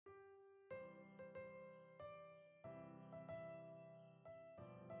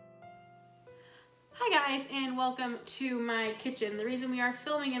Hi guys, and welcome to my kitchen. The reason we are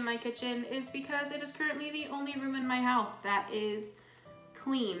filming in my kitchen is because it is currently the only room in my house that is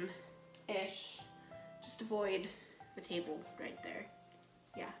clean-ish. Just avoid the table right there.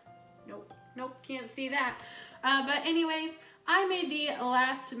 Yeah, nope, can't see that. But anyways, I made the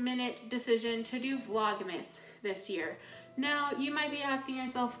last minute decision to do Vlogmas this year. Now, you might be asking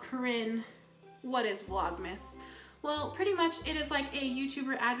yourself, Corinne, what is Vlogmas? Well, pretty much it is like a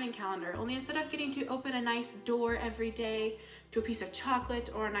YouTuber advent calendar, only instead of getting to open a nice door every day to a piece of chocolate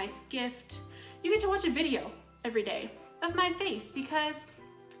or a nice gift, you get to watch a video every day of my face because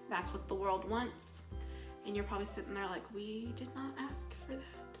that's what the world wants. And you're probably sitting there like, we did not ask for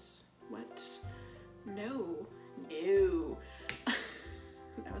that. What? No.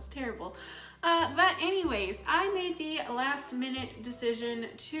 That was terrible. But anyways, I made the last minute decision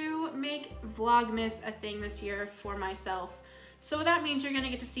to make Vlogmas a thing this year for myself. So that means you're gonna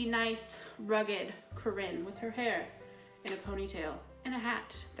get to see nice, rugged Corinne with her hair in a ponytail and a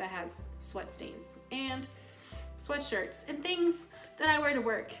hat that has sweat stains and sweatshirts and things that I wear to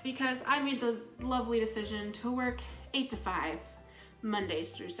work because I made the lovely decision to work 8 to 5,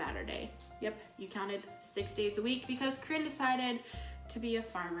 Mondays through Saturday. Yep, you counted 6 days a week because Corinne decided to be a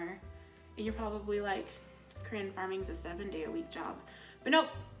farmer. And you're probably like, Corinne, farming's a 7-day-a-week job. But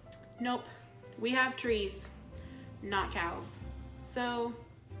nope, we have trees, not cows. So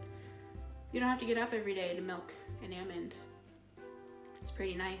you don't have to get up every day to milk an almond. It's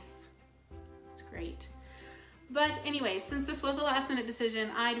pretty nice, it's great. But anyways, since this was a last minute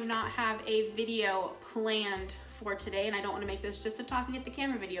decision, I do not have a video planned for today, and I don't want to make this just a talking at the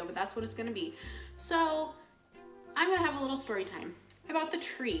camera video, but that's what it's gonna be. So I'm gonna have a little story time about the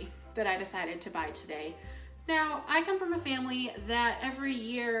tree that I decided to buy today. Now, I come from a family that every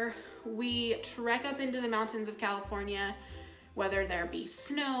year we trek up into the mountains of California, whether there be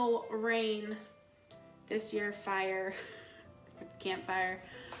snow, rain, this year fire, campfire.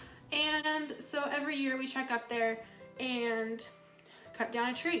 And so every year we trek up there and cut down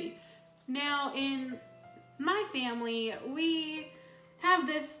a tree. Now in my family, we have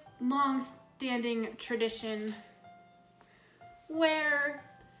this long-standing tradition where,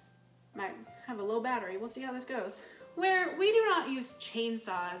 might have a low battery, we'll see how this goes, where we do not use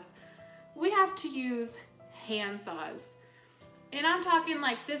chainsaws, we have to use hand saws. And I'm talking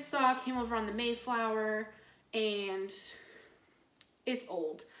like this saw came over on the Mayflower and it's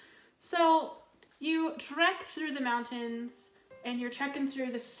old. So you trek through the mountains and you're trekking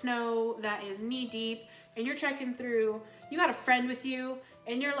through the snow that is knee deep and you're trekking through, you got a friend with you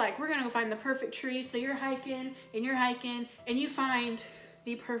and you're like, we're gonna go find the perfect tree. So you're hiking and you find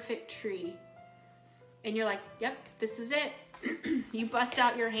the perfect tree. And you're like, yep, this is it. You bust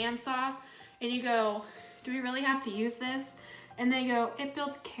out your handsaw and you go, do we really have to use this? And they go, it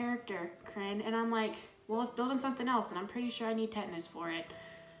builds character, Corinne. And I'm like, well, it's building something else and I'm pretty sure I need tetanus for it.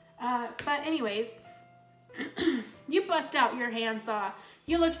 But anyways, you bust out your handsaw,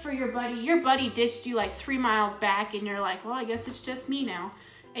 you look for your buddy ditched you like 3 miles back and you're like, well, I guess it's just me now.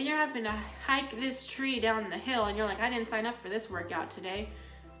 And you're having to hike this tree down the hill and you're like, I didn't sign up for this workout today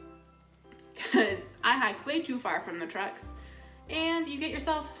because I hiked way too far from the trucks. And you get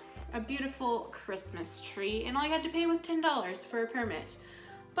yourself a beautiful Christmas tree and all you had to pay was $10 for a permit.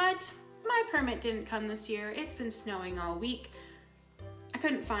 But my permit didn't come this year. It's been snowing all week. I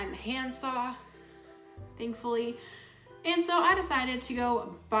couldn't find the handsaw, thankfully. And so I decided to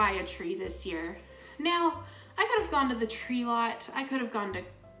go buy a tree this year. Now, I could have gone to the tree lot. I couldn't have gone to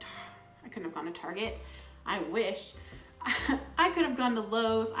Target. I wish. I could have gone to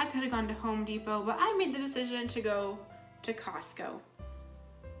Lowe's. I could have gone to Home Depot, but I made the decision to go to Costco.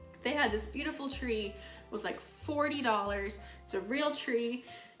 They had this beautiful tree. It was like $40. It's a real tree.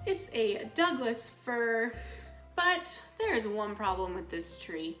 It's a Douglas fir, but there is one problem with this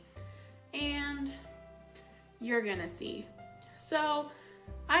tree, and you're gonna see. So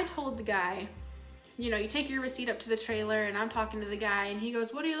I told the guy, you know, you take your receipt up to the trailer and I'm talking to the guy and he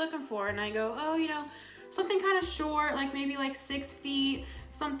goes, what are you looking for? And I go, oh, you know, something kind of short, like maybe like 6 feet,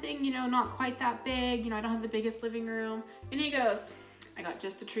 something, you know, not quite that big. You know, I don't have the biggest living room. And he goes, I got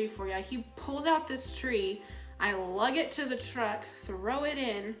just the tree for you. He pulls out this tree. I lug it to the truck, throw it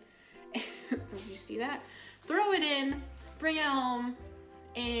in. Did you see that? Throw it in, bring it home,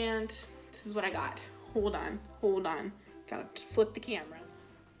 and this is what I got. Hold on. Gotta flip the camera.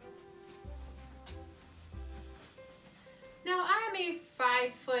 Now, I'm a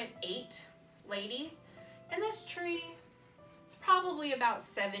 5'8" lady, and this tree is probably about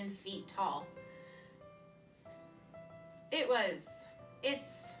 7 feet tall.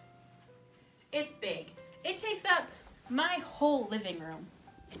 It's big. It takes up my whole living room.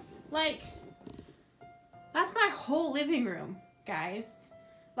 Like, That's my whole living room, guys.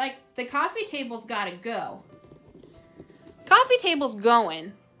 Like, the coffee table's gotta go. Coffee table's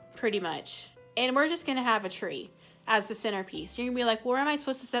going, pretty much. And we're just gonna have a tree as the centerpiece. You're gonna be like, where am I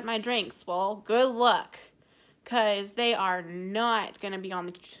supposed to set my drinks? Well, good luck, because they are not gonna be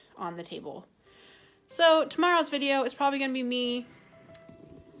on the table. So tomorrow's video is probably gonna be me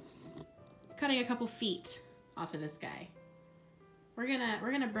cutting a couple feet off of this guy. We're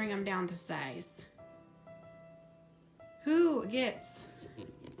gonna bring him down to size. Who gets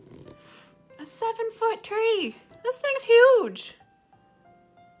a 7-foot tree? This thing's huge.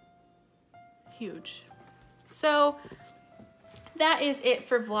 Huge. So that is it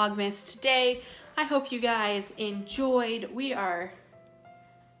for Vlogmas today. I hope you guys enjoyed. We are,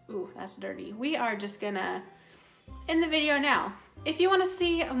 ooh, that's dirty. We are just gonna end the video now. If you want to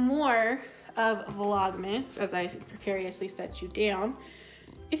see more of Vlogmas, as I precariously set you down,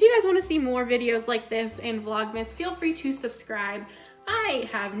 if you guys want to see more videos like this in Vlogmas, feel free to subscribe. I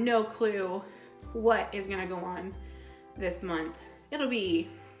have no clue what is gonna go on this month. It'll be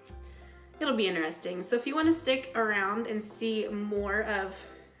interesting. So if you want to stick around and see more of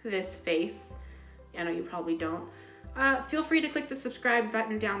this face, I know you probably don't, feel free to click the subscribe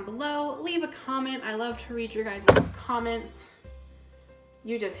button down below. Leave a comment. I love to read your guys' comments.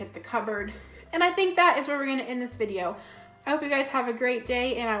 You just hit the cupboard. And I think that is where we're going to end this video. I hope you guys have a great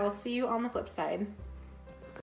day, and I will see you on the flip side.